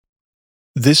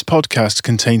This podcast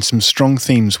contains some strong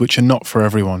themes which are not for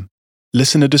everyone.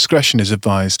 Listener discretion is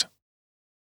advised.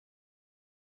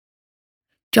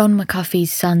 John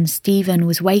McAfee's son Stephen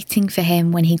was waiting for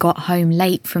him when he got home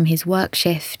late from his work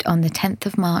shift on the 10th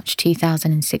of March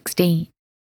 2016.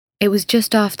 It was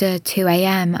just after 2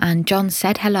 a.m. and John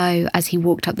said hello as he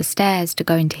walked up the stairs to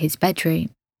go into his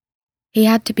bedroom. He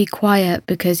had to be quiet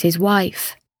because his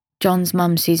wife, John's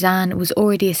mum Suzanne, was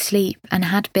already asleep and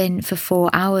had been for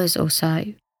 4 hours or so.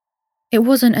 It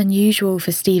wasn't unusual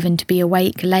for Stephen to be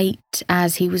awake late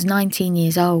as he was 19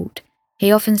 years old.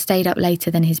 He often stayed up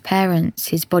later than his parents,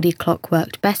 his body clock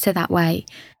worked better that way,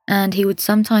 and he would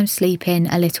sometimes sleep in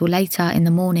a little later in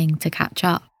the morning to catch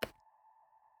up.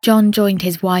 John joined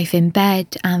his wife in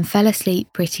bed and fell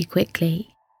asleep pretty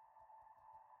quickly.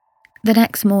 The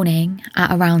next morning,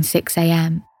 at around 6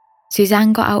 a.m,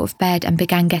 Suzanne got out of bed and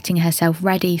began getting herself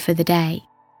ready for the day.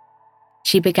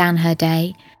 She began her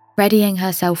day, readying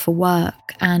herself for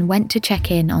work, and went to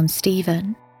check in on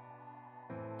Stephen.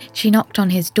 She knocked on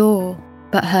his door,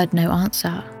 but heard no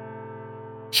answer.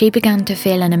 She began to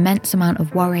feel an immense amount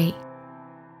of worry.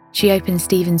 She opened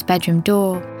Stephen's bedroom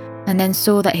door and then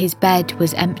saw that his bed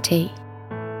was empty.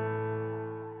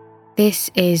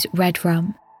 This is Red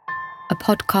Rum, a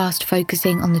podcast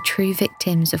focusing on the true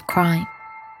victims of crime.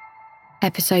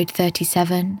 Episode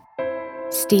 37,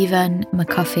 Stephen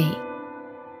McAfee.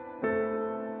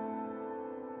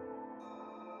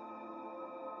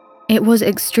 It was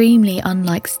extremely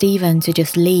unlike Stephen to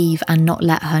just leave and not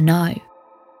let her know.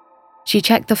 She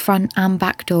checked the front and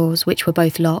back doors, which were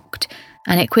both locked,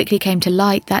 and it quickly came to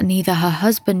light that neither her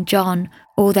husband John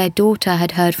or their daughter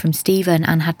had heard from Stephen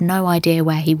and had no idea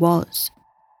where he was.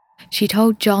 She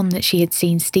told John that she had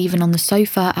seen Stephen on the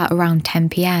sofa at around 10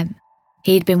 p.m.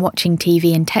 He had been watching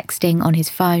TV and texting on his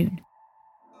phone.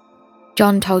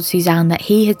 John told Suzanne that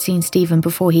he had seen Stephen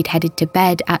before he'd headed to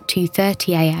bed at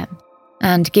 2:30 a.m,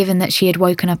 and given that she had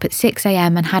woken up at 6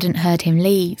 a.m. and hadn't heard him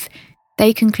leave,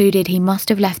 they concluded he must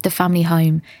have left the family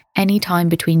home any time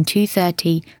between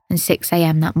 2:30 and 6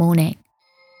 a.m. that morning.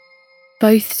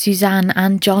 Both Suzanne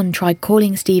and John tried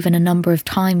calling Stephen a number of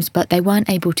times, but they weren't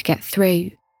able to get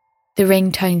through. The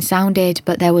ringtone sounded,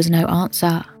 but there was no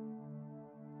answer.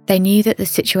 They knew that the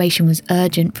situation was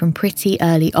urgent from pretty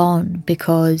early on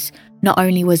because not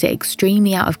only was it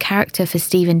extremely out of character for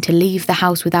Stephen to leave the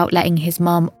house without letting his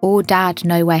mum or dad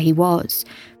know where he was,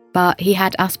 but he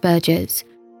had Asperger's,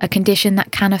 a condition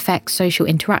that can affect social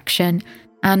interaction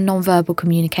and non-verbal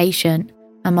communication,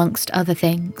 amongst other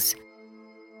things.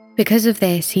 Because of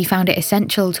this, he found it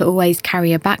essential to always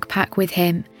carry a backpack with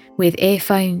him, with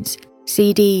earphones,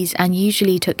 CDs, and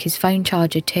usually took his phone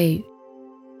charger too.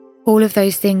 All of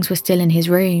those things were still in his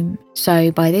room,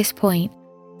 so by this point,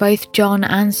 both John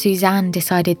and Suzanne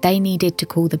decided they needed to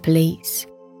call the police.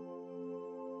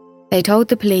 They told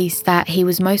the police that he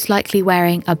was most likely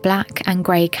wearing a black and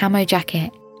grey camo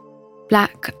jacket,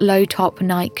 black low-top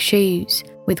Nike shoes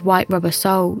with white rubber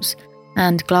soles,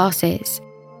 and glasses.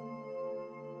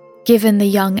 Given the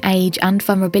young age and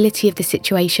vulnerability of the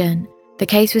situation, the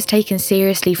case was taken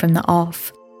seriously from the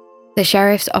off. The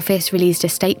sheriff's office released a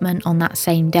statement on that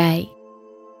same day.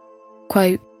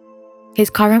 Quote, "His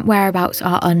current whereabouts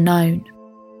are unknown.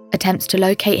 Attempts to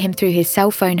locate him through his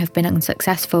cell phone have been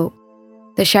unsuccessful.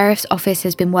 The sheriff's office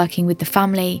has been working with the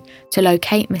family to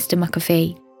locate Mr.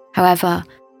 McAfee. However,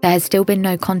 there has still been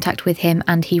no contact with him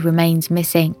and he remains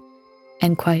missing."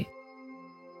 End quote.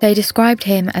 They described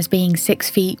him as being 6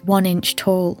 feet 1 inch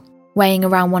tall, weighing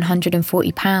around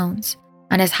 140 pounds,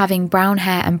 and as having brown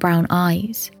hair and brown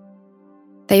eyes.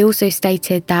 They also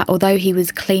stated that although he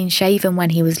was clean-shaven when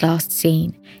he was last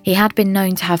seen, he had been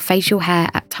known to have facial hair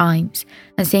at times,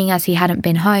 and seeing as he hadn't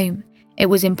been home, it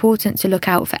was important to look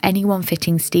out for anyone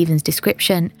fitting Stephen's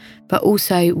description, but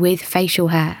also with facial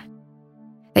hair.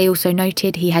 They also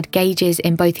noted he had gauges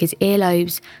in both his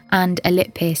earlobes and a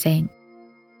lip piercing.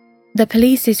 The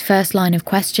police's first line of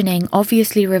questioning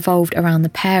obviously revolved around the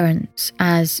parents,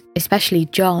 as, especially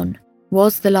John,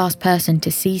 was the last person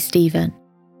to see Stephen.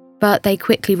 But they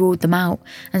quickly ruled them out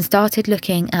and started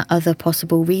looking at other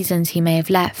possible reasons he may have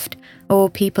left or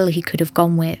people he could have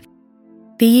gone with.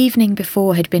 The evening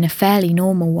before had been a fairly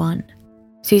normal one.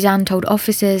 Suzanne told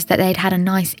officers that they'd had a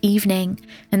nice evening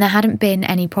and there hadn't been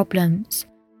any problems.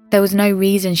 There was no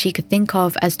reason she could think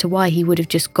of as to why he would have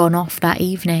just gone off that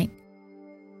evening.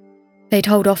 They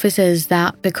told officers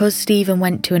that because Stephen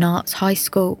went to an arts high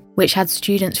school, which had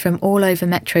students from all over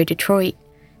Metro Detroit,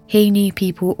 he knew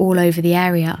people all over the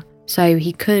area, so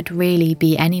he could really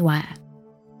be anywhere.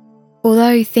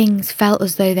 Although things felt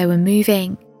as though they were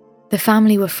moving, the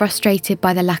family were frustrated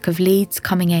by the lack of leads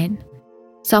coming in.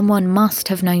 Someone must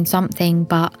have known something,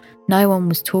 but no one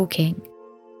was talking.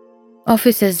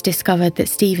 Officers discovered that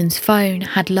Stephen's phone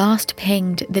had last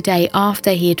pinged the day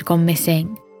after he had gone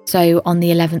missing, so on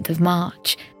the 11th of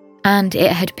March, and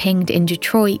it had pinged in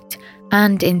Detroit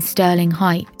and in Sterling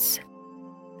Heights.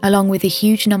 Along with a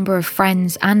huge number of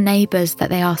friends and neighbours that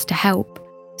they asked to help,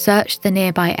 searched the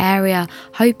nearby area,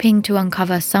 hoping to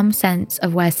uncover some sense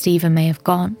of where Stephen may have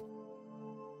gone.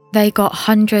 They got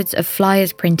hundreds of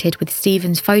flyers printed with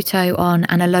Stephen's photo on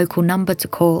and a local number to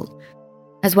call,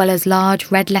 as well as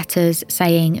large red letters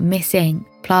saying "missing"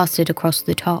 plastered across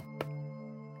the top.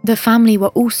 The family were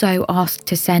also asked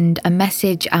to send a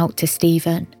message out to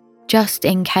Stephen, just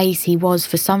in case he was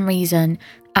for some reason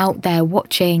out there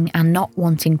watching and not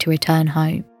wanting to return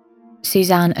home.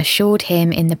 Suzanne assured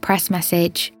him in the press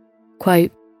message,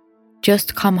 quote,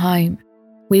 "Just come home.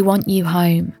 We want you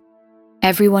home.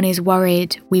 Everyone is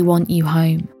worried. We want you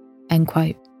home." End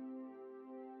quote.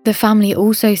 The family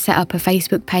also set up a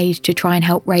Facebook page to try and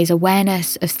help raise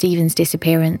awareness of Stephen's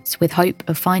disappearance with hope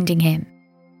of finding him.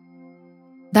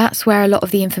 That's where a lot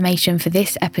of the information for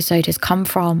this episode has come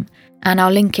from, and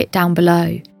I'll link it down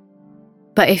below.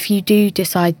 But if you do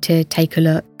decide to take a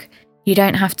look, you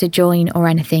don't have to join or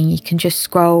anything. You can just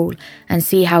scroll and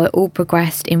see how it all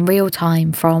progressed in real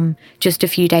time from just a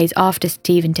few days after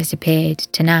Stephen disappeared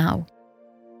to now.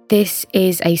 This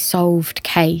is a solved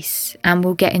case, and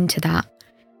we'll get into that.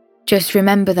 Just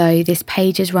remember though, this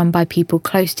page is run by people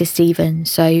close to Stephen,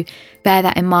 so bear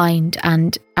that in mind,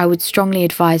 and I would strongly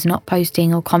advise not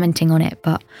posting or commenting on it,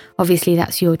 but obviously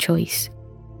that's your choice.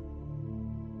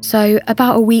 So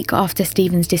about a week after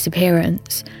Stephen's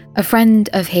disappearance, a friend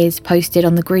of his posted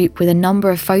on the group with a number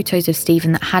of photos of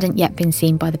Stephen that hadn't yet been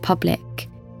seen by the public.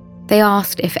 They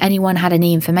asked if anyone had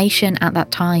any information at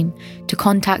that time to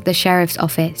contact the sheriff's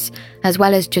office, as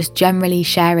well as just generally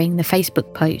sharing the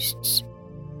Facebook posts.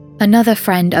 Another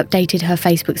friend updated her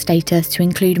Facebook status to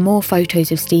include more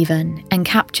photos of Stephen and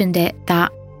captioned it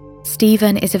that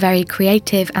Stephen is a very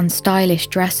creative and stylish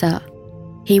dresser.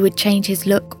 He would change his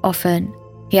look often.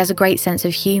 He has a great sense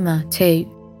of humour too.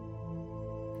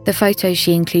 The photos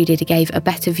she included gave a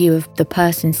better view of the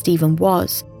person Stephen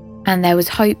was, and there was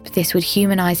hope this would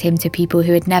humanise him to people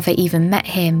who had never even met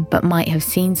him but might have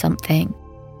seen something.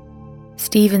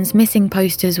 Stephen's missing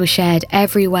posters were shared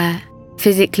everywhere,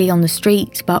 physically on the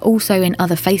streets, but also in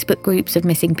other Facebook groups of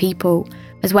missing people,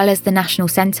 as well as the National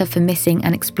Centre for Missing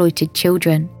and Exploited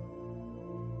Children.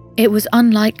 It was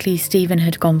unlikely Stephen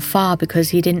had gone far because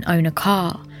he didn't own a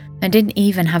car and didn't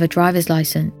even have a driver's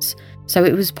licence, so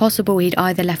it was possible he'd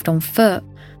either left on foot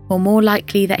or more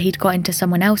likely that he'd got into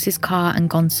someone else's car and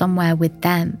gone somewhere with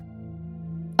them.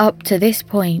 Up to this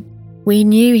point, we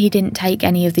knew he didn't take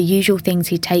any of the usual things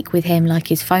he'd take with him like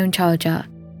his phone charger,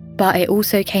 but it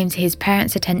also came to his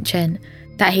parents' attention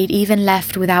that he'd even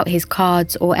left without his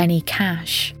cards or any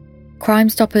cash. Crime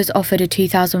Stoppers offered a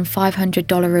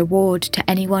 $2,500 reward to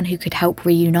anyone who could help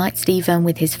reunite Stephen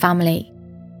with his family.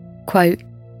 Quote,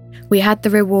 "We had the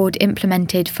reward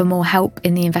implemented for more help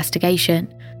in the investigation,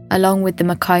 along with the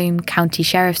Macomb County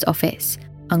Sheriff's Office,"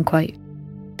 unquote.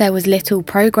 There was little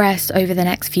progress over the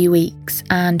next few weeks,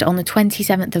 and on the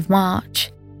 27th of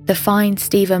March, the Find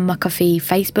Stephen McAfee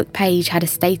Facebook page had a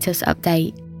status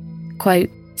update. Quote,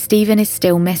 "Stephen is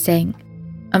still missing.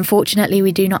 Unfortunately,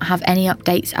 we do not have any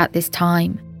updates at this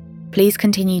time. Please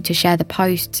continue to share the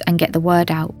posts and get the word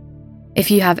out.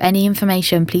 If you have any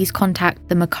information, please contact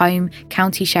the Macomb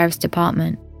County Sheriff's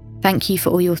Department. Thank you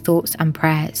for all your thoughts and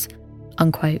prayers,"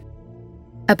 unquote.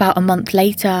 About a month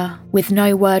later, with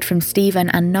no word from Stephen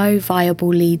and no viable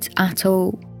leads at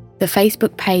all, the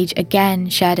Facebook page again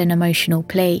shared an emotional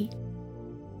plea.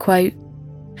 Quote,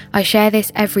 "I share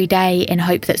this every day in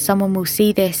hope that someone will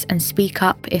see this and speak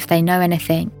up if they know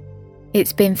anything.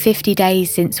 It's been 50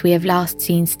 days since we have last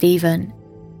seen Stephen,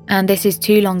 and this is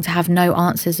too long to have no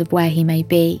answers of where he may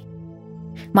be.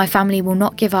 My family will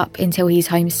not give up until he's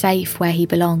home safe where he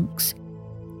belongs.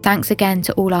 Thanks again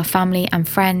to all our family and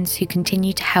friends who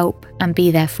continue to help and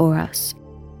be there for us.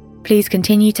 Please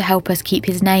continue to help us keep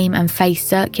his name and face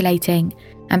circulating,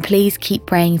 and please keep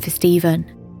praying for Stephen.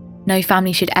 No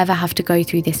family should ever have to go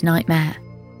through this nightmare,"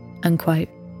 unquote.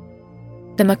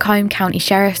 The Macomb County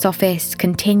Sheriff's Office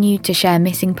continued to share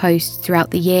missing posts throughout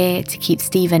the year to keep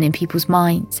Stephen in people's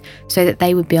minds so that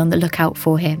they would be on the lookout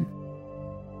for him.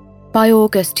 By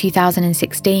August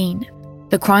 2016,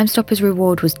 the Crime Stoppers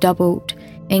reward was doubled,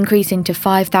 increasing to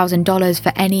 $5,000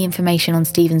 for any information on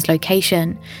Stephen's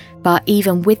location, but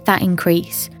even with that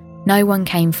increase, no one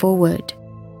came forward.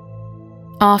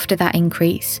 After that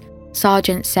increase,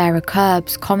 Sergeant Sarah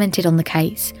Curbs commented on the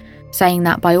case, saying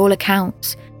that by all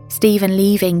accounts, Stephen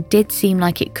leaving did seem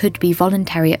like it could be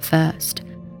voluntary at first,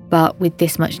 but with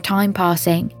this much time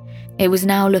passing, it was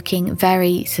now looking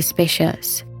very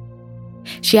suspicious.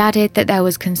 She added that there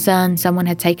was concern someone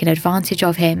had taken advantage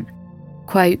of him.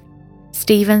 Quote,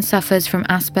 "Stephen suffers from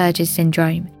Asperger's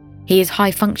syndrome. He is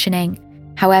high functioning,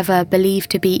 however believed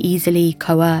to be easily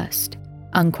coerced."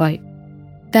 Unquote.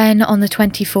 Then on the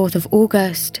 24th of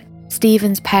August,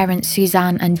 Stephen's parents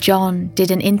Suzanne and John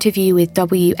did an interview with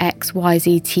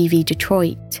WXYZ TV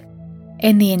Detroit.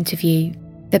 In the interview,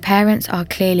 the parents are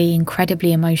clearly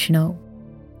incredibly emotional.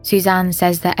 Suzanne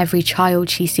says that every child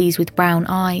she sees with brown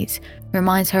eyes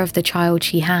reminds her of the child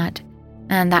she had,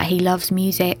 and that he loves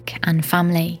music and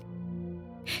family.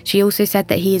 She also said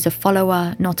that he is a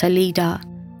follower, not a leader,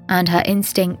 and her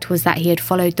instinct was that he had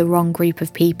followed the wrong group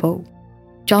of people.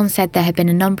 John said there had been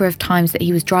a number of times that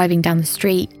he was driving down the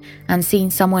street and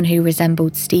seen someone who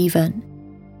resembled Stephen.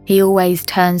 He always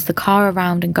turns the car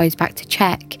around and goes back to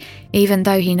check, even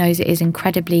though he knows it is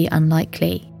incredibly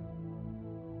unlikely.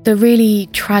 The really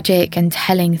tragic and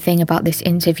telling thing about this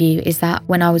interview is that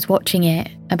when I was watching it,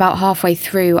 about halfway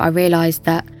through I realised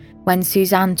that when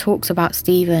Suzanne talks about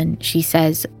Stephen, she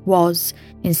says was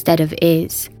instead of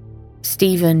is.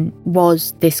 Stephen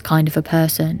was this kind of a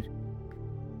person.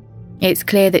 It's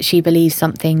clear that she believes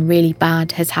something really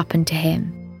bad has happened to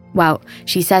him. Well,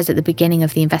 she says at the beginning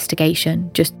of the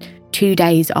investigation, just 2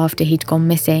 days after he'd gone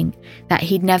missing, that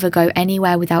he'd never go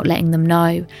anywhere without letting them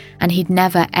know, and he'd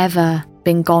never ever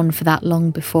been gone for that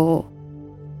long before.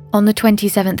 On the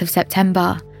 27th of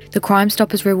September, the Crime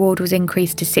Stoppers reward was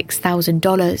increased to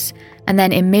 $6,000, and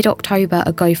then in mid-October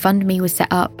a GoFundMe was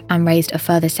set up and raised a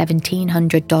further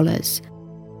 $1,700.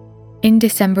 In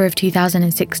December of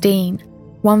 2016,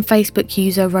 one Facebook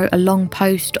user wrote a long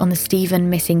post on the Stephen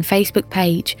Missing Facebook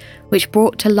page, which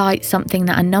brought to light something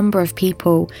that a number of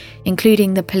people,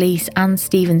 including the police and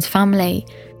Stephen's family,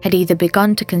 had either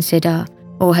begun to consider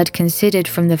or had considered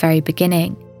from the very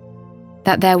beginning: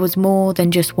 that there was more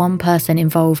than just one person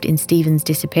involved in Stephen's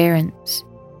disappearance.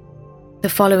 The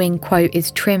following quote is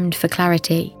trimmed for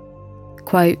clarity.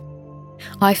 Quote,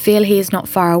 "I feel he is not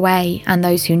far away and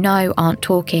those who know aren't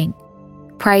talking.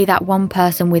 Pray that one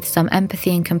person with some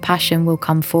empathy and compassion will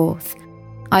come forth.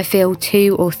 I feel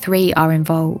 2 or 3 are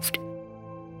involved.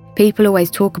 People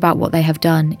always talk about what they have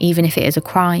done, even if it is a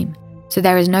crime, so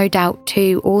there is no doubt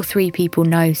 2 or 3 people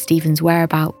know Stephen's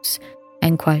whereabouts."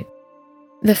 End quote.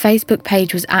 The Facebook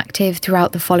page was active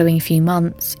throughout the following few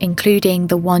months, including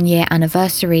the 1-year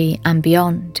anniversary and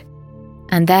beyond.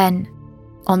 And then,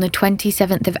 on the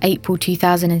 27th of April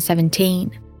 2017,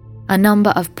 a number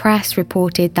of press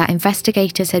reported that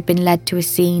investigators had been led to a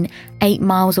scene 8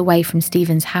 miles away from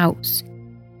Stephen's house.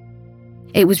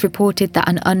 It was reported that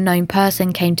an unknown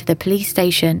person came to the police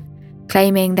station,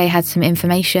 claiming they had some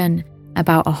information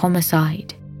about a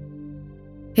homicide.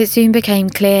 It soon became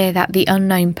clear that the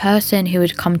unknown person who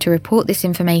had come to report this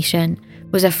information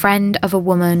was a friend of a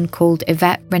woman called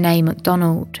Yvette Renee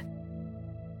MacDonald.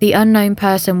 The unknown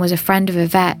person was a friend of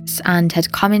Yvette's and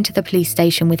had come into the police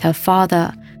station with her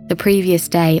father the previous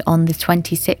day on the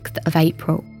 26th of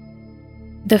April.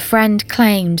 The friend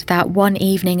claimed that one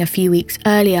evening a few weeks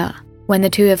earlier, when the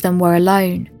two of them were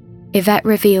alone, Yvette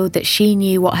revealed that she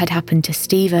knew what had happened to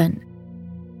Stephen.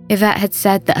 Yvette had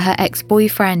said that her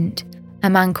ex-boyfriend, a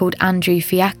man called Andrew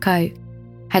Fiacco,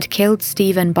 had killed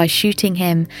Stephen by shooting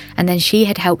him, and then she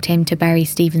had helped him to bury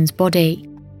Stephen's body.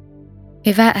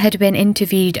 Yvette had been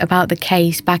interviewed about the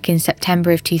case back in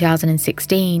September of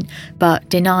 2016, but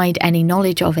denied any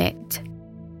knowledge of it.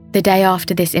 The day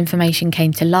after this information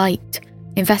came to light,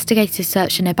 investigators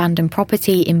searched an abandoned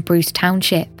property in Bruce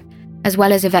Township, as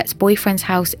well as Yvette's boyfriend's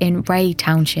house in Ray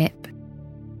Township.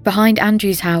 Behind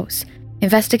Andrew's house,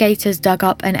 investigators dug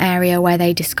up an area where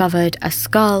they discovered a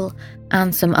skull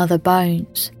and some other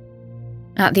bones.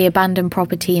 At the abandoned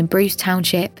property in Bruce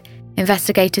Township,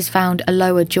 investigators found a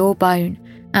lower jawbone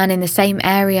and in the same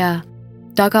area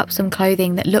dug up some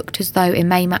clothing that looked as though it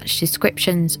may match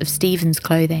descriptions of Stephen's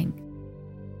clothing.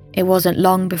 It wasn't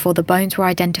long before the bones were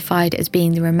identified as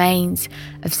being the remains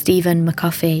of Stephen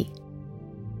McAfee.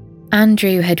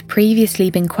 Andrew had previously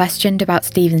been questioned about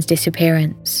Stephen's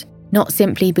disappearance, not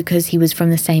simply because he was from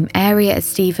the same area as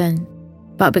Stephen,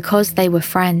 but because they were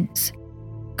friends.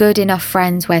 Good enough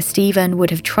friends where Stephen would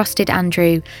have trusted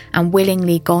Andrew and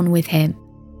willingly gone with him.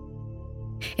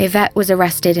 Yvette was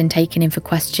arrested and taken in for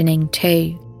questioning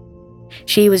too.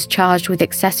 She was charged with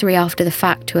accessory after the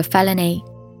fact to a felony,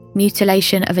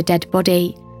 mutilation of a dead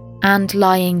body, and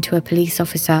lying to a police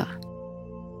officer.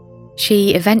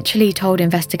 She eventually told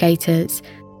investigators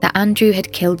that Andrew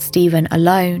had killed Stephen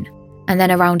alone, and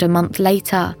then around a month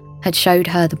later had showed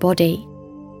her the body.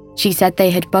 She said they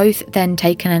had both then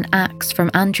taken an axe from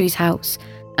Andrew's house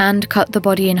and cut the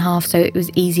body in half so it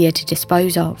was easier to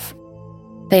dispose of.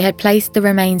 They had placed the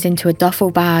remains into a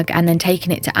duffel bag and then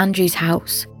taken it to Andrew's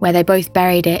house, where they both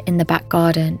buried it in the back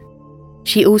garden.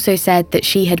 She also said that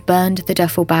she had burned the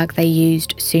duffel bag they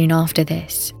used soon after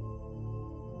this.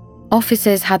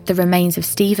 Officers had the remains of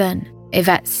Stephen,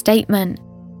 Yvette's statement,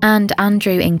 and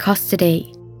Andrew in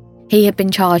custody. He had been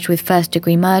charged with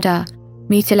first-degree murder,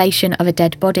 mutilation of a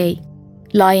dead body,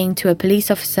 lying to a police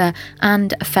officer,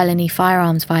 and a felony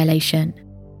firearms violation.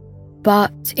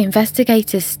 But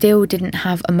investigators still didn't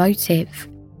have a motive.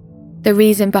 The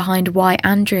reason behind why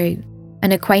Andrew,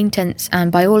 an acquaintance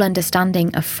and by all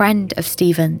understanding a friend of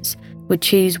Stephen's, would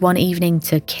choose one evening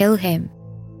to kill him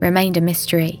remained a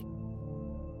mystery.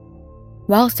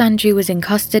 Whilst Andrew was in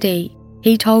custody,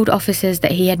 he told officers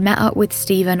that he had met up with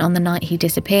Stephen on the night he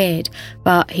disappeared,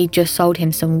 but he'd just sold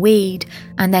him some weed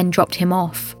and then dropped him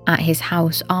off at his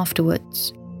house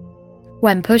afterwards.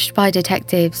 When pushed by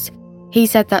detectives, he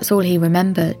said that's all he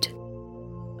remembered.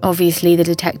 Obviously, the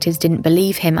detectives didn't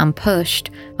believe him and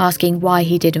pushed, asking why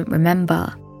he didn't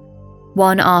remember.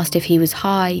 One asked if he was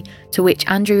high, to which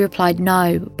Andrew replied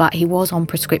no, but he was on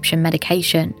prescription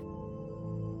medication.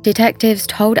 Detectives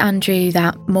told Andrew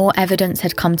that more evidence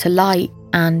had come to light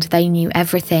and they knew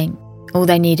everything. All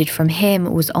they needed from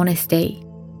him was honesty.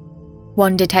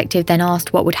 One detective then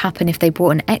asked what would happen if they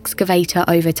brought an excavator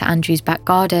over to Andrew's back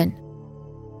garden.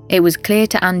 It was clear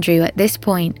to Andrew at this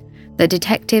point that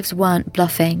detectives weren't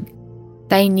bluffing.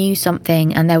 They knew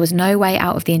something and there was no way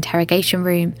out of the interrogation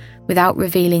room without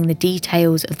revealing the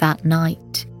details of that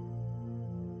night.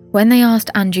 When they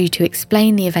asked Andrew to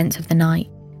explain the events of the night,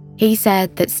 he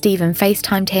said that Stephen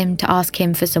FaceTimed him to ask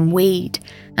him for some weed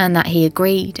and that he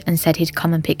agreed and said he'd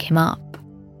come and pick him up.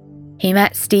 He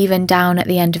met Stephen down at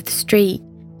the end of the street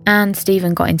and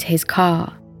Stephen got into his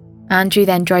car. Andrew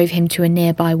then drove him to a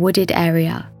nearby wooded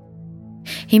area.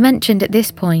 He mentioned at this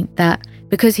point that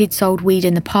because he'd sold weed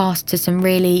in the past to some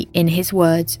really, in his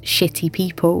words, shitty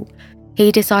people,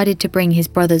 he decided to bring his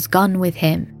brother's gun with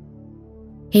him.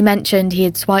 He mentioned he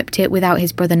had swiped it without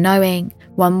his brother knowing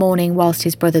one morning whilst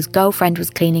his brother's girlfriend was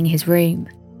cleaning his room.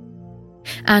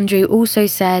 Andrew also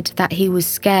said that he was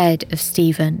scared of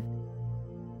Stephen.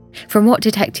 From what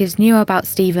detectives knew about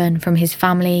Stephen from his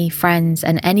family, friends,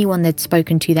 and anyone they'd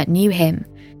spoken to that knew him,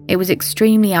 it was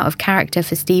extremely out of character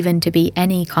for Stephen to be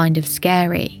any kind of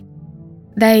scary.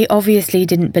 They obviously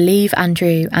didn't believe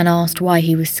Andrew and asked why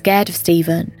he was scared of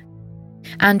Stephen.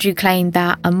 Andrew claimed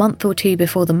that a month or two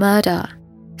before the murder,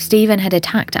 Stephen had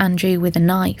attacked Andrew with a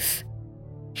knife.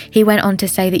 He went on to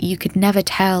say that you could never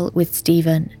tell with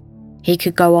Stephen. He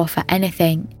could go off at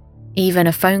anything, even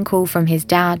a phone call from his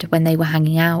dad when they were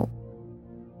hanging out.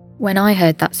 When I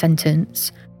heard that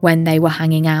sentence, when they were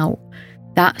hanging out,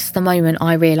 that's the moment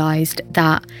I realised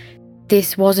that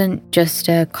this wasn't just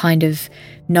a kind of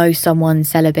know someone,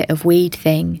 sell a bit of weed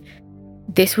thing.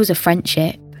 This was a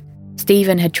friendship.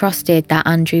 Stephen had trusted that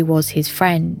Andrew was his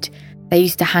friend. They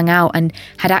used to hang out and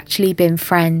had actually been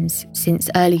friends since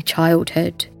early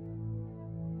childhood.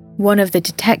 One of the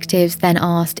detectives then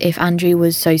asked if Andrew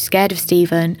was so scared of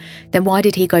Stephen, then why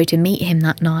did he go to meet him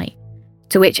that night?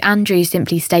 To which Andrew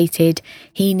simply stated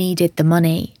he needed the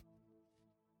money.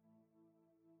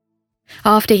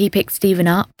 After he picked Stephen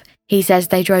up, he says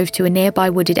they drove to a nearby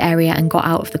wooded area and got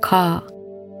out of the car.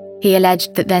 He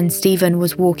alleged that then Stephen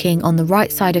was walking on the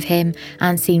right side of him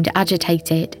and seemed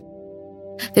agitated.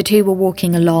 The two were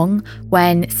walking along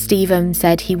when Stephen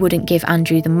said he wouldn't give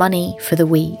Andrew the money for the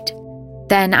weed.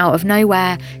 Then, out of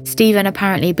nowhere, Stephen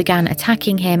apparently began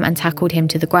attacking him and tackled him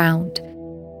to the ground.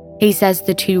 He says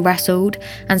the two wrestled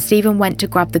and Stephen went to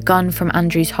grab the gun from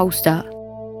Andrew's holster.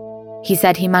 He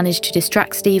said he managed to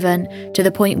distract Stephen to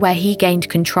the point where he gained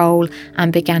control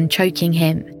and began choking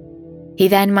him. He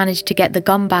then managed to get the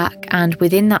gun back and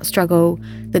within that struggle,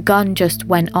 the gun just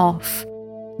went off.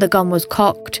 The gun was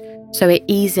cocked, so it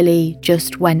easily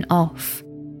just went off.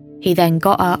 He then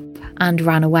got up and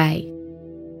ran away.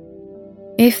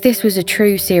 If this was a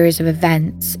true series of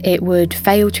events, it would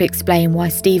fail to explain why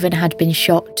Stephen had been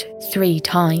shot 3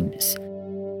 times.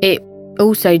 It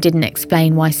also didn't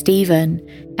explain why Stephen,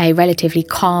 a relatively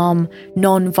calm,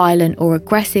 non-violent or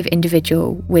aggressive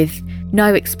individual with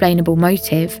no explainable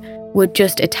motive, would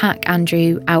just attack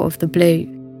Andrew out of the blue.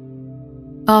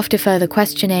 After further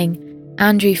questioning,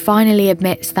 Andrew finally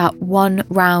admits that 1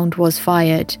 round was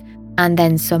fired, and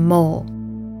then some more.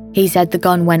 He said the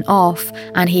gun went off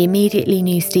and he immediately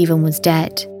knew Stephen was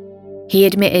dead. He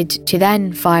admitted to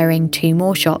then firing 2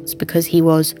 more shots because he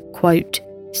was, quote,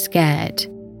 scared.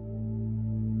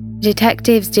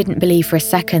 Detectives didn't believe for a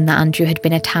second that Andrew had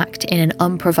been attacked in an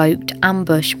unprovoked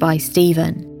ambush by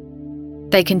Stephen.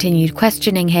 They continued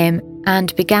questioning him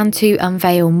and began to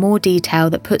unveil more detail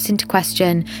that puts into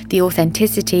question the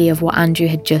authenticity of what Andrew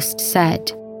had just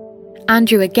said.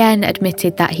 Andrew again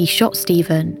admitted that he shot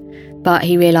Stephen, but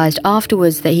he realised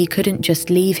afterwards that he couldn't just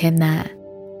leave him there.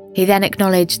 He then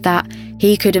acknowledged that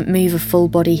he couldn't move a full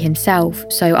body himself,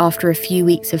 so after a few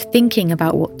weeks of thinking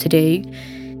about what to do,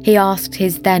 he asked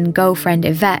his then girlfriend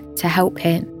Yvette to help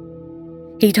him.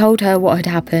 He told her what had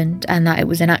happened and that it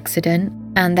was an accident,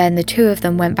 and then the two of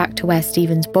them went back to where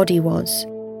Stephen's body was.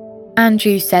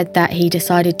 Andrew said that he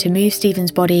decided to move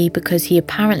Stephen's body because he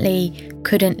apparently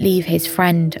couldn't leave his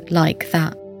friend like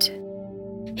that.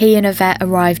 He and Yvette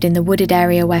arrived in the wooded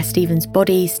area where Stephen's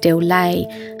body still lay,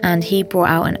 and he brought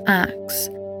out an axe.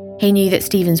 He knew that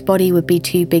Stephen's body would be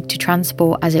too big to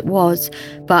transport as it was,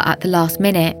 but at the last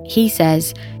minute, he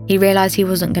says, he realised he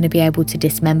wasn't going to be able to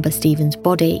dismember Stephen's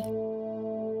body.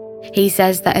 He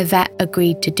says that Yvette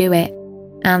agreed to do it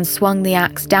and swung the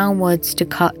axe downwards to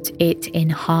cut it in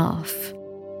half.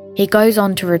 He goes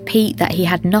on to repeat that he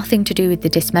had nothing to do with the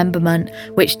dismemberment,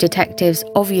 which detectives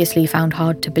obviously found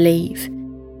hard to believe.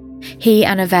 He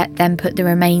and Yvette then put the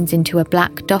remains into a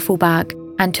black duffel bag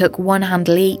and took one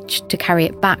handle each to carry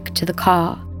it back to the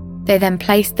car. They then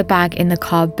placed the bag in the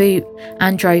car boot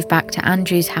and drove back to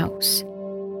Andrew's house.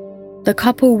 The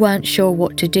couple weren't sure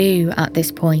what to do at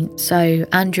this point, so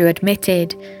Andrew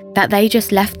admitted that they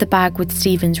just left the bag with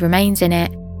Stephen's remains in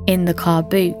it in the car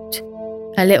boot.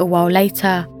 A little while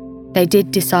later, they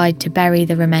did decide to bury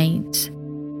the remains.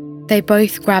 They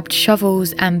both grabbed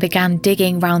shovels and began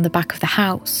digging round the back of the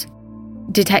house.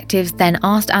 Detectives then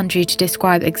asked Andrew to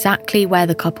describe exactly where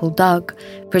the couple dug,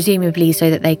 presumably so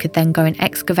that they could then go and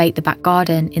excavate the back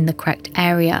garden in the correct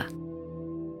area.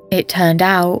 It turned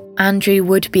out Andrew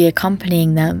would be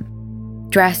accompanying them,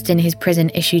 dressed in his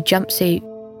prison-issued jumpsuit,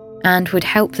 and would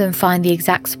help them find the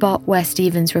exact spot where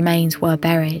Stephen's remains were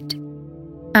buried.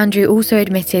 Andrew also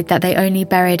admitted that they only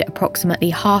buried approximately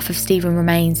half of Stephen's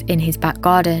remains in his back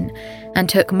garden and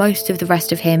took most of the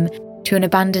rest of him to an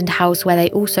abandoned house where they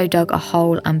also dug a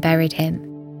hole and buried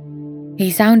him.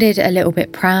 He sounded a little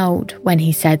bit proud when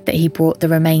he said that he brought the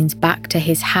remains back to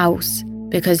his house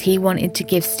because he wanted to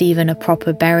give Stephen a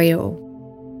proper burial.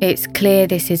 It's clear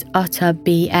this is utter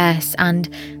BS, and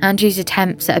Andrew's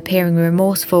attempts at appearing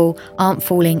remorseful aren't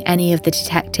fooling any of the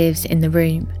detectives in the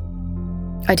room.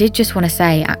 I did just want to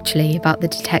say, actually, about the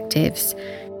detectives.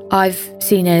 I've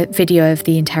seen a video of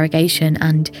the interrogation,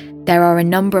 and there are a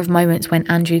number of moments when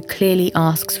Andrew clearly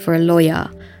asks for a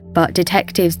lawyer, but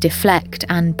detectives deflect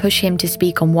and push him to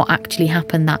speak on what actually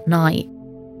happened that night.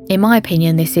 In my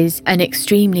opinion, this is an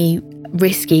extremely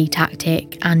risky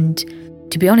tactic, and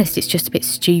to be honest, it's just a bit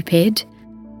stupid.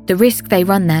 The risk they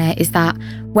run there is that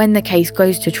when the case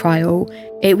goes to trial,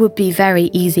 it would be very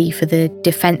easy for the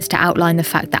defence to outline the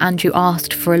fact that Andrew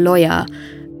asked for a lawyer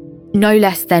no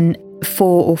less than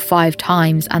 4 or 5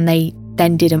 times and they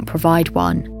then didn't provide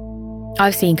one.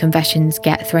 I've seen confessions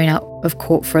get thrown out of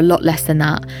court for a lot less than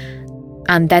that,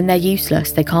 and then they're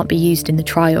useless, they can't be used in the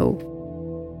trial.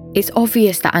 It's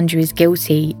obvious that Andrew is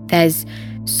guilty, there's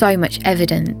so much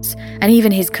evidence, and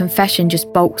even his confession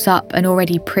just bulks up an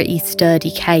already pretty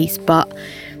sturdy case, but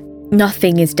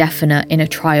nothing is definite in a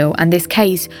trial, and this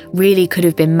case really could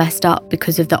have been messed up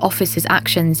because of the officer's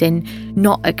actions in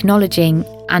not acknowledging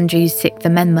Andrew's Sixth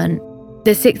Amendment.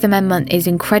 The Sixth Amendment is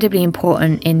incredibly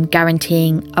important in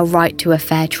guaranteeing a right to a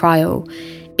fair trial.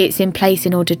 It's in place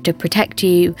in order to protect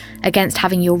you against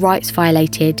having your rights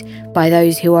violated by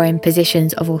those who are in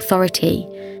positions of authority,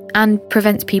 and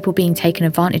prevents people being taken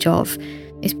advantage of.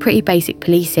 It's pretty basic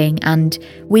policing, and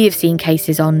we have seen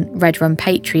cases on Red Run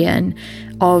Patreon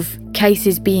of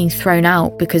cases being thrown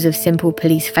out because of simple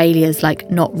police failures like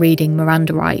not reading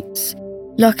Miranda rights.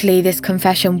 Luckily, this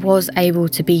confession was able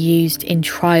to be used in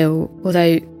trial,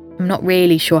 although I'm not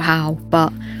really sure how,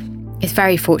 but it's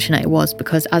very fortunate it was,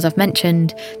 because as I've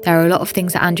mentioned, there are a lot of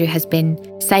things that Andrew has been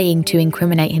saying to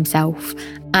incriminate himself,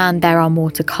 and there are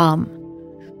more to come.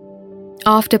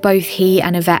 After both he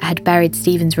and Yvette had buried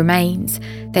Stephen's remains,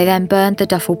 they then burned the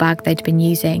duffel bag they'd been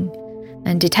using,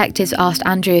 and detectives asked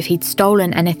Andrew if he'd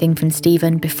stolen anything from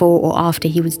Stephen before or after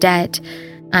he was dead,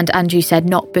 and Andrew said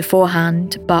not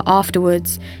beforehand, but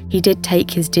afterwards he did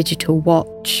take his digital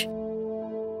watch.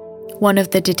 One of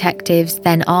the detectives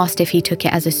then asked if he took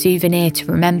it as a souvenir to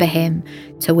remember him,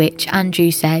 to which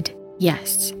Andrew said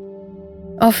yes.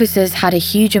 Officers had a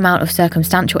huge amount of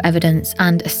circumstantial evidence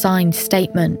and a signed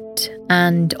statement,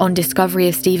 and on discovery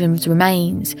of Stephen's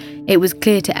remains, it was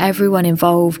clear to everyone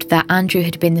involved that Andrew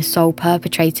had been the sole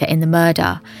perpetrator in the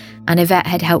murder, and Yvette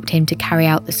had helped him to carry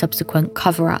out the subsequent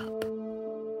cover-up.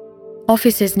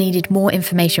 Officers needed more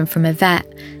information from Yvette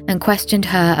and questioned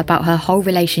her about her whole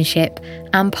relationship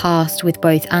and past with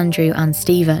both Andrew and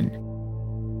Stephen.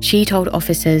 She told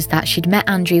officers that she'd met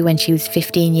Andrew when she was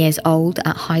 15 years old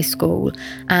at high school,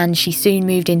 and she soon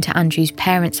moved into Andrew's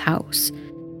parents' house.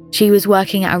 She was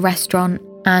working at a restaurant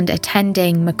and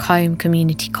attending McAfee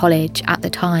Community College at the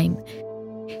time.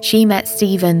 She met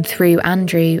Stephen through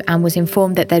Andrew and was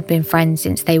informed that they'd been friends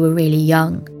since they were really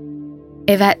young.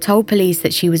 Yvette told police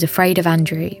that she was afraid of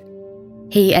Andrew.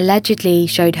 He allegedly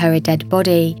showed her a dead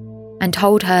body and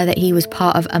told her that he was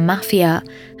part of a mafia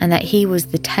and that he was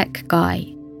the tech guy.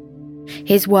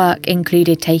 His work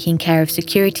included taking care of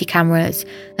security cameras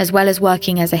as well as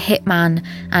working as a hitman,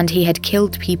 and he had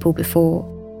killed people before.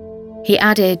 He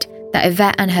added that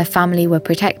Yvette and her family were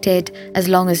protected as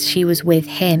long as she was with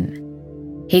him.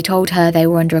 He told her they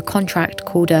were under a contract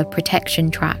called a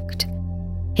protection tract.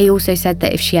 He also said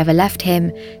that if she ever left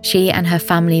him, she and her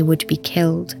family would be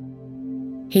killed.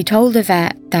 He told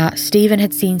Yvette that Stephen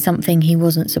had seen something he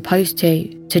wasn't supposed to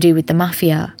do with the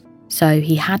mafia, so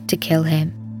he had to kill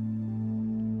him.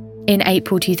 In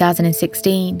April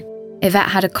 2016, Yvette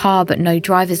had a car but no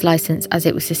driver's license as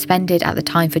it was suspended at the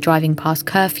time for driving past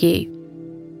curfew.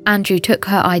 Andrew took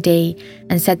her ID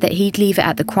and said that he'd leave it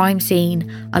at the crime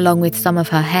scene along with some of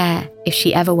her hair if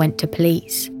she ever went to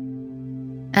police.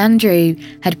 Andrew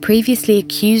had previously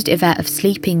accused Yvette of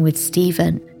sleeping with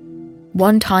Stephen.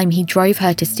 One time he drove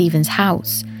her to Stephen's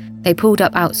house. They pulled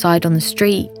up outside on the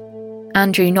street.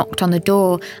 Andrew knocked on the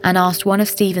door and asked one of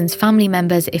Stephen's family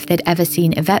members if they'd ever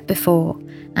seen Yvette before,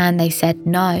 and they said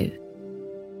no.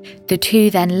 The two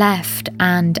then left,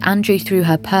 and Andrew threw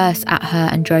her purse at her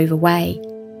and drove away.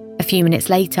 A few minutes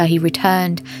later, he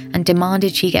returned and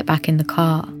demanded she get back in the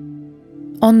car.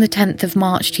 On the 10th of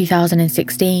March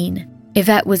 2016,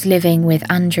 Yvette was living with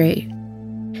Andrew.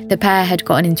 The pair had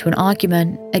gotten into an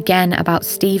argument, again about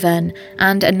Stephen,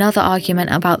 and another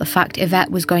argument about the fact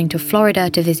Yvette was going to Florida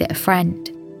to visit a friend.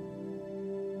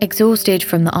 Exhausted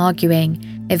from the arguing,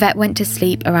 Yvette went to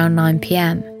sleep around 9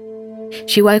 p.m.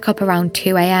 She woke up around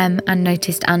 2 a.m. and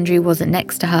noticed Andrew wasn't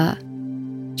next to her.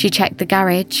 She checked the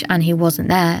garage and he wasn't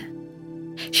there.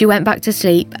 She went back to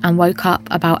sleep and woke up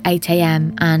about 8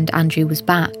 a.m. and Andrew was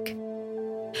back.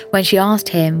 When she asked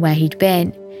him where he'd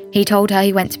been, he told her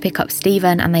he went to pick up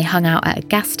Stephen and they hung out at a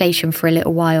gas station for a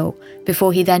little while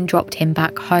before he then dropped him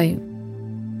back home.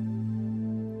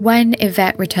 When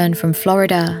Yvette returned from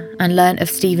Florida and learnt of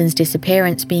Stephen's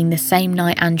disappearance being the same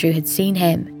night Andrew had seen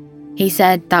him, he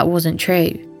said that wasn't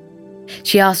true.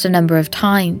 She asked a number of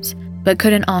times, but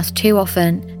couldn't ask too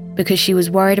often because she was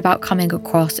worried about coming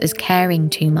across as caring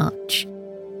too much.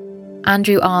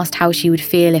 Andrew asked how she would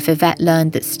feel if Yvette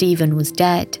learned that Stephen was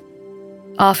dead.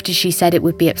 After she said it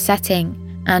would be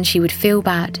upsetting and she would feel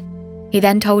bad, he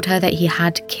then told her that he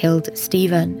had killed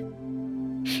Stephen.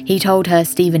 He told her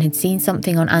Stephen had seen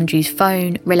something on Andrew's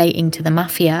phone relating to the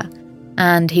mafia,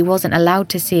 and he wasn't allowed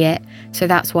to see it, so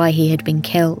that's why he had been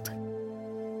killed.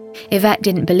 Yvette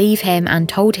didn't believe him and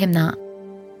told him that.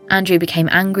 Andrew became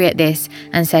angry at this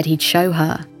and said he'd show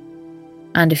her.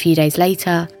 And a few days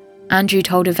later, Andrew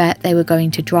told Yvette they were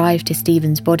going to drive to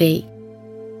Stephen's body.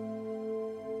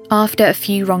 After a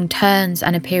few wrong turns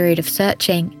and a period of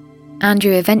searching,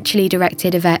 Andrew eventually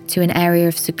directed Yvette to an area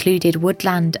of secluded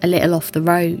woodland a little off the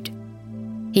road.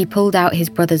 He pulled out his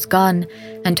brother's gun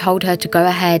and told her to go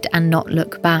ahead and not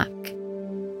look back.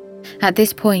 At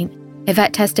this point,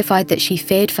 Yvette testified that she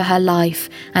feared for her life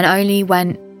and only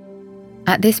went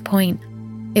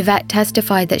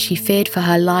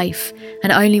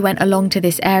along to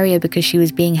this area because she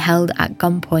was being held at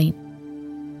gunpoint.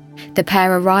 The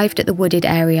pair arrived at the wooded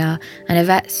area and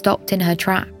Yvette stopped in her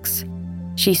tracks.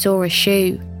 She saw a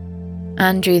shoe.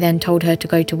 Andrew then told her to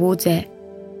go towards it.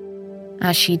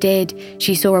 As she did,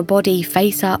 she saw a body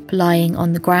face up lying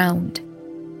on the ground.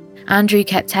 Andrew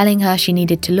kept telling her she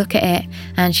needed to look at it,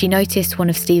 and she noticed one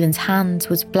of Stephen's hands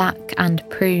was black and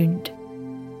pruned.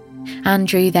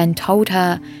 Andrew then told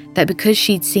her that because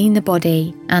she'd seen the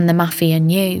body and the mafia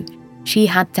knew, she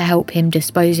had to help him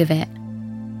dispose of it.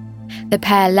 The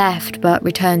pair left but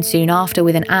returned soon after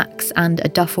with an axe and a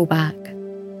duffel bag.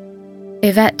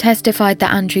 Yvette testified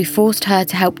that Andrew forced her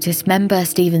to help dismember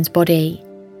Stephen's body,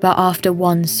 but after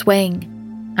one swing,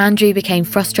 Andrew became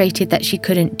frustrated that she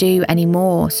couldn't do any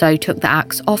more, so took the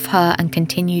axe off her and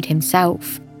continued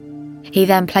himself. He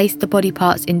then placed the body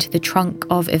parts into the trunk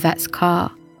of Yvette's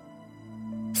car.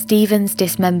 Stephen's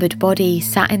dismembered body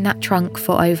sat in that trunk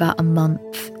for over a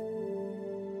month.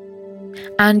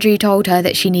 Andrew told her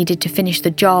that she needed to finish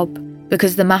the job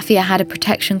because the mafia had a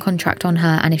protection contract on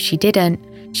her, and if she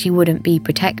didn't, she wouldn't be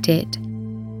protected.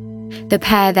 The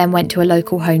pair then went to a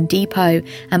local Home Depot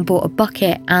and bought a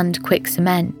bucket and quick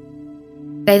cement.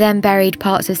 They then buried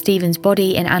parts of Stephen's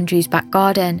body in Andrew's back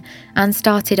garden and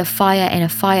started a fire in a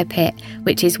fire pit,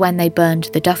 which is when they burned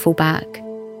the duffel bag.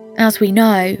 As we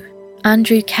know,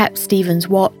 Andrew kept Stephen's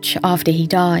watch after he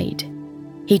died.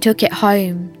 He took it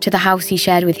home to the house he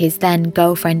shared with his then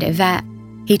girlfriend Yvette.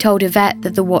 He told Yvette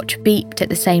that the watch beeped at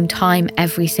the same time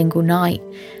every single night,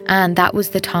 and that was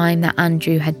the time that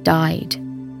Andrew had died.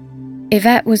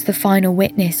 Yvette was the final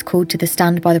witness called to the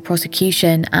stand by the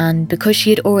prosecution, and because she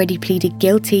had already pleaded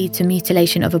guilty to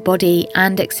mutilation of a body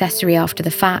and accessory after the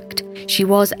fact, she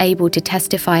was able to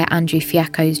testify at Andrew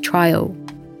Fiacco's trial.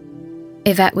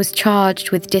 Yvette was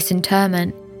charged with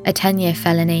disinterment, a 10-year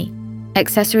felony,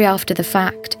 accessory after the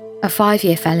fact, a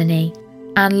 5-year felony,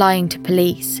 and lying to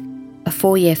police, a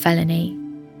 4-year felony.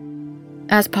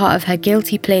 As part of her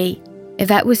guilty plea,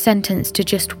 Yvette was sentenced to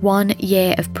just 1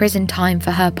 year of prison time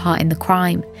for her part in the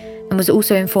crime, and was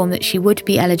also informed that she would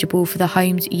be eligible for the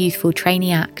Home's Youthful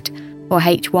Trainee Act, or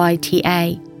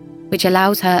HYTA, which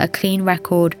allows her a clean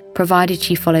record provided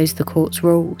she follows the court's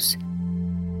rules.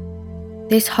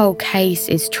 This whole case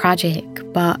is tragic,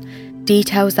 but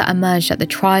details that emerged at the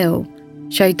trial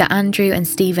showed that Andrew and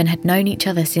Stephen had known each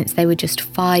other since they were just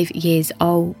 5 years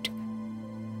old.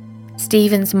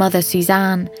 Stephen's mother,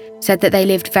 Suzanne, said that they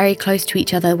lived very close to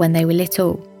each other when they were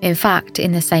little, in fact,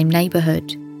 in the same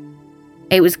neighbourhood.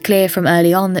 It was clear from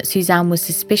early on that Suzanne was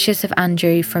suspicious of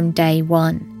Andrew from day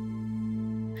one.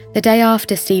 The day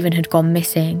after Stephen had gone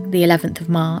missing, the 11th of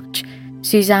March,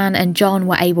 Suzanne and John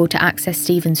were able to access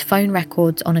Stephen's phone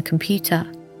records on a computer.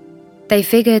 They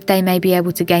figured they may be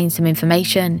able to gain some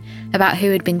information about who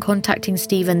had been contacting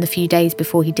Stephen the few days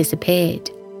before he disappeared.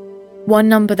 One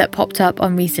number that popped up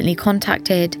on Recently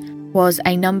Contacted was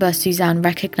a number Suzanne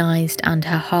recognised, and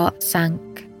her heart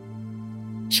sank.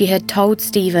 She had told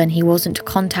Stephen he wasn't to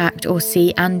contact or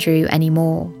see Andrew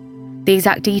anymore. The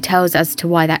exact details as to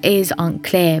why that is aren't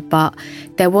clear, but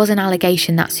there was an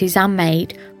allegation that Suzanne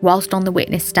made whilst on the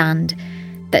witness stand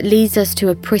that leads us to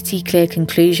a pretty clear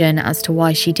conclusion as to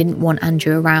why she didn't want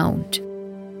Andrew around.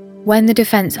 When the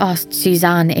defence asked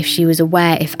Suzanne if she was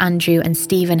aware if Andrew and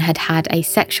Stephen had had a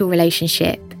sexual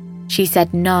relationship, she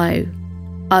said no,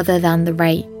 other than the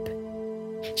rape.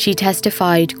 She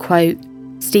testified, quote,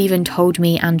 "Stephen told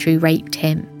me Andrew raped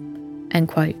him," end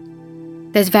quote.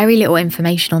 There's very little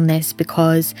information on this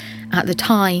because, at the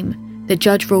time, the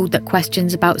judge ruled that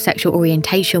questions about sexual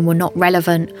orientation were not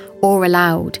relevant or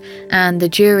allowed, and the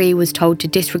jury was told to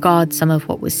disregard some of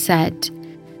what was said.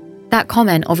 That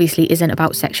comment obviously isn't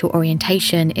about sexual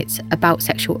orientation, it's about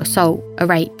sexual assault, a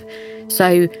rape.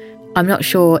 So I'm not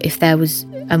sure if there was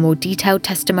a more detailed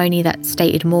testimony that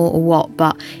stated more or what,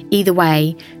 but either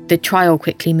way, the trial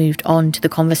quickly moved on to the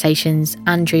conversations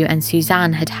Andrew and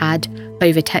Suzanne had had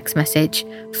over text message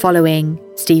following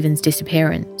Stephen's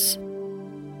disappearance.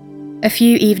 A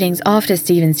few evenings after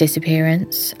Stephen's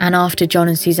disappearance, and after John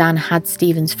and Suzanne had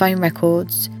Stephen's phone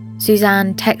records,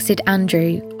 Suzanne texted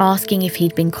Andrew asking if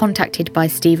he'd been contacted by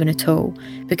Stephen at all,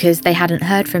 because they hadn't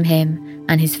heard from him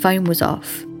and his phone was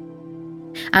off.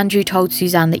 Andrew told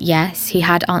Suzanne that yes, he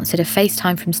had answered a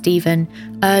FaceTime from Stephen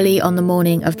early on the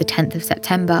morning of the 10th of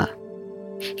September.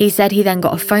 He said he then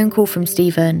got a phone call from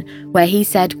Stephen where he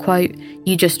said, quote,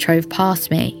 "You just drove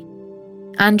past me."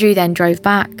 Andrew then drove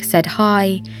back, said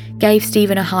hi, gave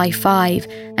Stephen a high five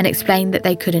and explained that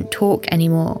they couldn't talk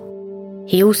anymore.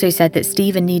 He also said that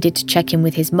Stephen needed to check in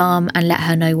with his mum and let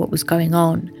her know what was going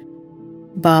on.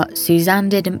 But Suzanne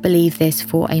didn't believe this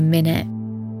for a minute.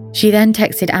 She then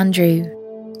texted Andrew,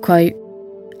 quote,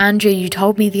 "Andrew, you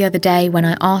told me the other day when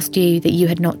I asked you that you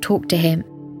had not talked to him.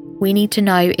 We need to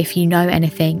know if you know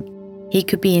anything. He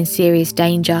could be in serious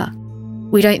danger.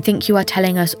 We don't think you are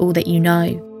telling us all that you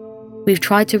know. We've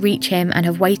tried to reach him and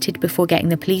have waited before getting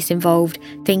the police involved,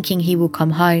 thinking he will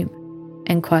come home,"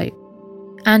 end quote.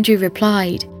 Andrew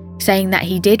replied, saying that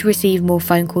he did receive more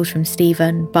phone calls from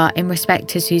Stephen, but in respect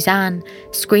to Suzanne,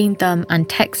 screened them and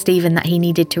texted Stephen that he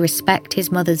needed to respect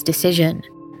his mother's decision.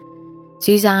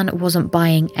 Suzanne wasn't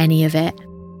buying any of it.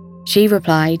 She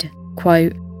replied,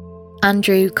 quote,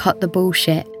 "Andrew, cut the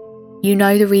bullshit. You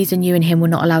know the reason you and him were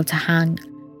not allowed to hang.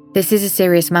 This is a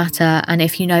serious matter, and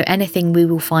if you know anything, we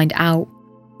will find out.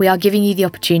 We are giving you the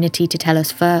opportunity to tell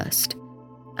us first.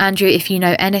 Andrew, if you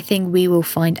know anything, we will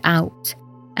find out,"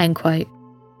 end quote.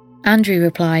 Andrew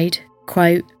replied,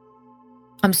 quote,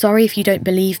 "I'm sorry if you don't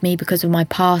believe me because of my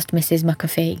past, Mrs.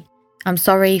 McAfee. I'm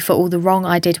sorry for all the wrong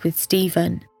I did with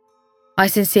Stephen. I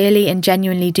sincerely and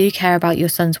genuinely do care about your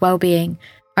son's well-being.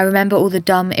 I remember all the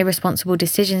dumb, irresponsible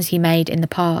decisions he made in the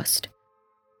past.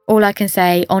 All I can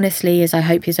say, honestly, is I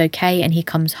hope he's okay and he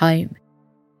comes home.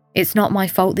 It's not my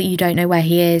fault that you don't know where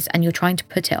he is and you're trying to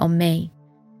put it on me.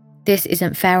 This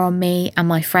isn't fair on me and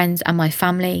my friends and my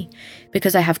family,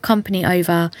 because I have company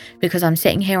over, because I'm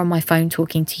sitting here on my phone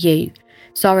talking to you.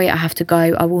 Sorry, I have to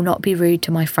go. I will not be rude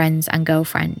to my friends and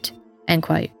girlfriend." End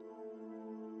quote.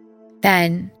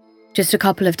 Then, just a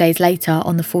couple of days later,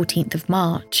 on the 14th of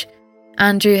March,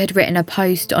 Andrew had written a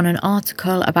post on an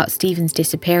article about Stephen's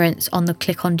disappearance on the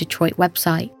Click on Detroit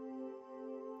website.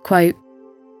 Quote,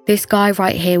 "This guy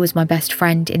right here was my best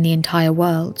friend in the entire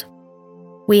world.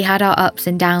 We had our ups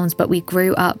and downs, but we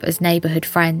grew up as neighbourhood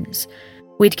friends.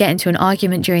 We'd get into an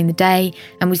argument during the day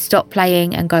and we'd stop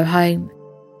playing and go home.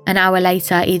 An hour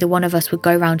later, either one of us would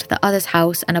go round to the other's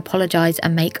house and apologise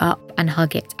and make up and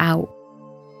hug it out.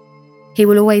 He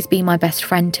will always be my best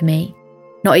friend to me.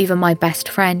 Not even my best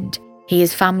friend. He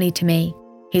is family to me.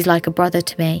 He's like a brother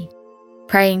to me.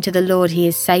 Praying to the Lord he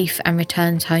is safe and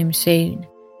returns home soon."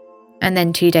 And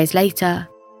then 2 days later,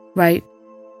 wrote,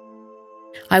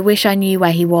 "I wish I knew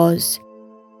where he was.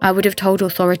 I would have told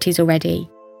authorities already.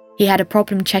 He had a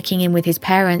problem checking in with his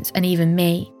parents and even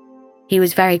me. He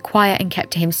was very quiet and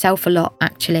kept to himself a lot,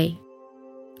 actually.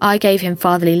 I gave him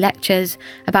fatherly lectures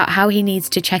about how he needs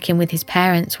to check in with his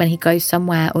parents when he goes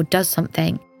somewhere or does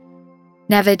something.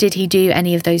 Never did he do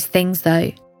any of those things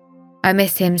though. I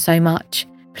miss him so much.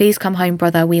 Please come home,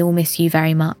 brother. We all miss you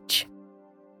very much."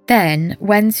 Then,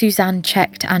 when Suzanne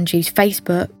checked Andrew's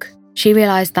Facebook, she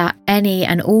realised that any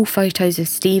and all photos of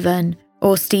Stephen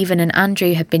or Stephen and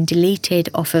Andrew had been deleted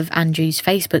off of Andrew's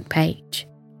Facebook page.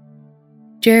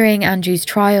 During Andrew's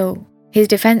trial, his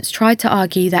defence tried to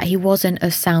argue that he wasn't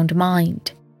of sound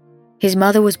mind. His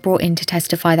mother was brought in to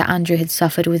testify that Andrew had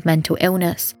suffered with mental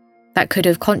illness that could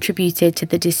have contributed to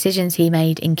the decisions he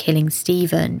made in killing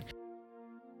Stephen.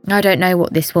 I don't know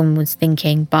what this woman was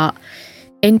thinking, but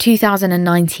in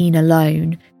 2019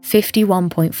 alone,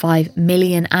 51.5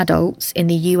 million adults in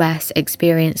the US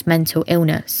experienced mental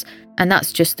illness, and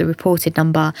that's just the reported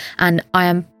number, and I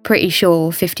am pretty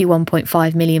sure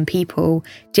 51.5 million people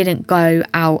didn't go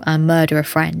out and murder a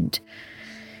friend.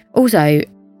 Also,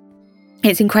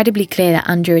 it's incredibly clear that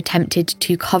Andrew attempted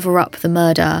to cover up the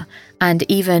murder and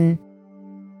even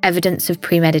evidence of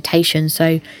premeditation,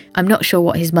 so I'm not sure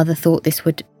what his mother thought this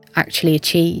would actually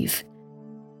achieve.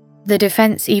 The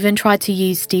defence even tried to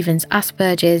use Stephen's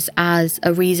Asperger's as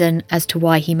a reason as to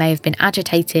why he may have been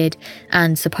agitated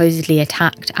and supposedly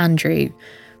attacked Andrew,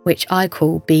 which I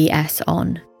call BS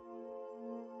on.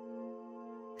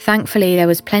 Thankfully, there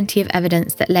was plenty of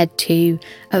evidence that led to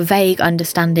a vague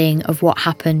understanding of what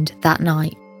happened that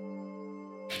night.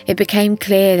 It became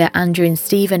clear that Andrew and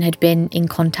Stephen had been in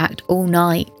contact all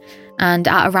night, and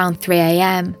at around 3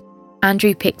 a.m,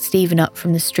 Andrew picked Stephen up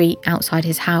from the street outside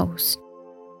his house.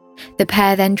 The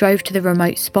pair then drove to the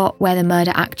remote spot where the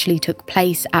murder actually took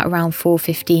place at around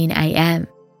 4:15 a.m.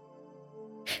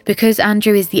 Because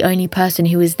Andrew is the only person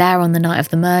who was there on the night of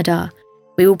the murder,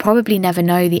 we will probably never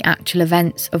know the actual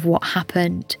events of what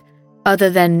happened, other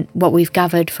than what we've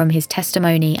gathered from his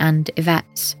testimony and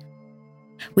Yvette's.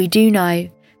 We do know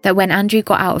that when Andrew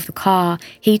got out of the car,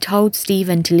 he told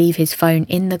Stephen to leave his phone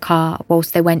in the car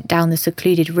whilst they went down the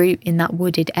secluded route in that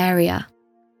wooded area.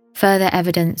 Further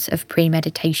evidence of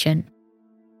premeditation.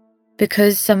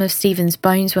 Because some of Stephen's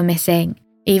bones were missing,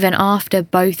 even after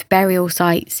both burial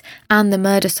sites and the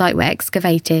murder site were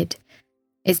excavated,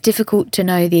 it's difficult to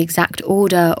know the exact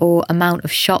order or amount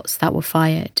of shots that were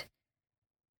fired.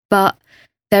 But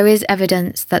there is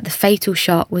evidence that the fatal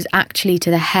shot was actually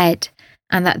to the head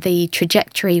and that the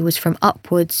trajectory was from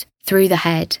upwards through the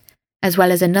head, as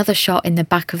well as another shot in the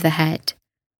back of the head.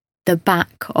 The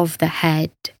back of the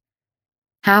head.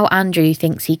 How Andrew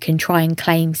thinks he can try and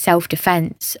claim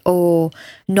self-defence or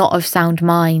not of sound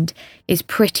mind is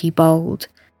pretty bold,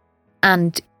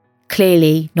 and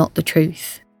clearly not the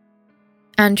truth.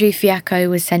 Andrew Fiacco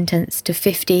was sentenced to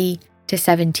 50 to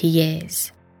 70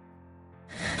 years.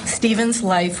 Stephen's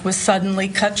life was suddenly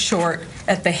cut short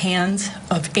at the hands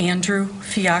of Andrew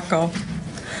Fiacco,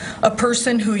 a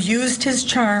person who used his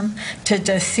charm to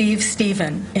deceive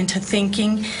Stephen into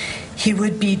thinking he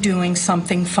would be doing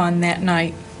something fun that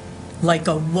night, like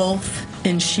a wolf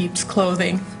in sheep's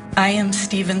clothing. I am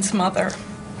Stephen's mother.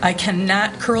 I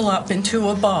cannot curl up into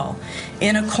a ball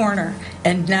in a corner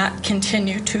and not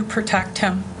continue to protect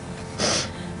him.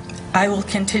 I will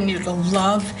continue to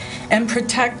love and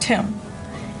protect him,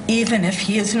 even if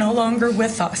he is no longer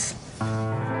with us.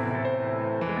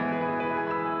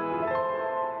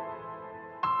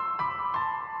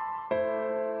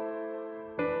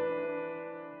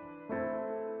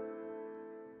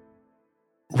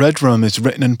 Red Rum is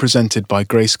written and presented by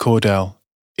Grace Cordell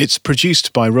It's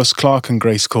produced by Russ Clark and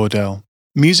Grace Cordell.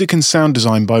 Music and sound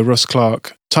design by Russ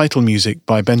Clark. Title music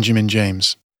by Benjamin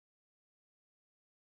James.